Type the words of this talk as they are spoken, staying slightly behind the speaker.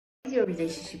Your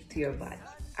relationship to your body.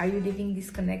 Are you living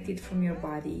disconnected from your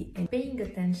body and paying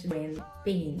attention when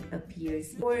pain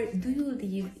appears? Or do you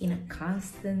live in a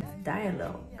constant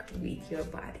dialogue with your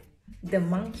body? The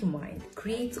monkey mind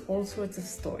creates all sorts of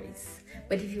stories.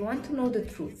 But if you want to know the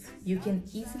truth, you can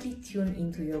easily tune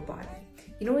into your body.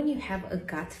 You know when you have a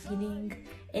gut feeling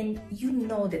and you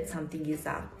know that something is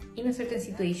up in a certain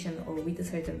situation or with a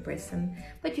certain person,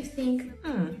 but you think,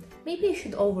 maybe I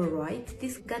should override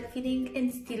this gut feeling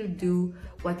and still do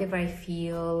whatever I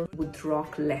feel would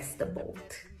rock less the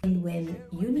boat. And when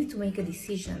you need to make a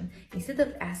decision, instead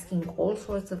of asking all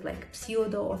sorts of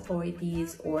pseudo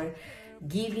authorities or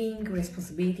giving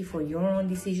responsibility for your own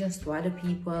decisions to other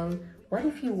people, what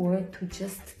if you were to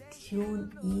just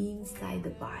tune inside the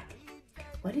body?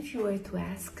 What if you were to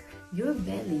ask your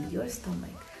belly, your stomach,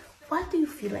 what do you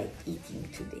feel like eating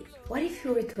today? What if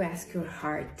you were to ask your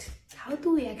heart, how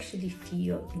do we actually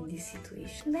feel in this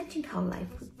situation? Imagine how life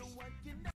would be.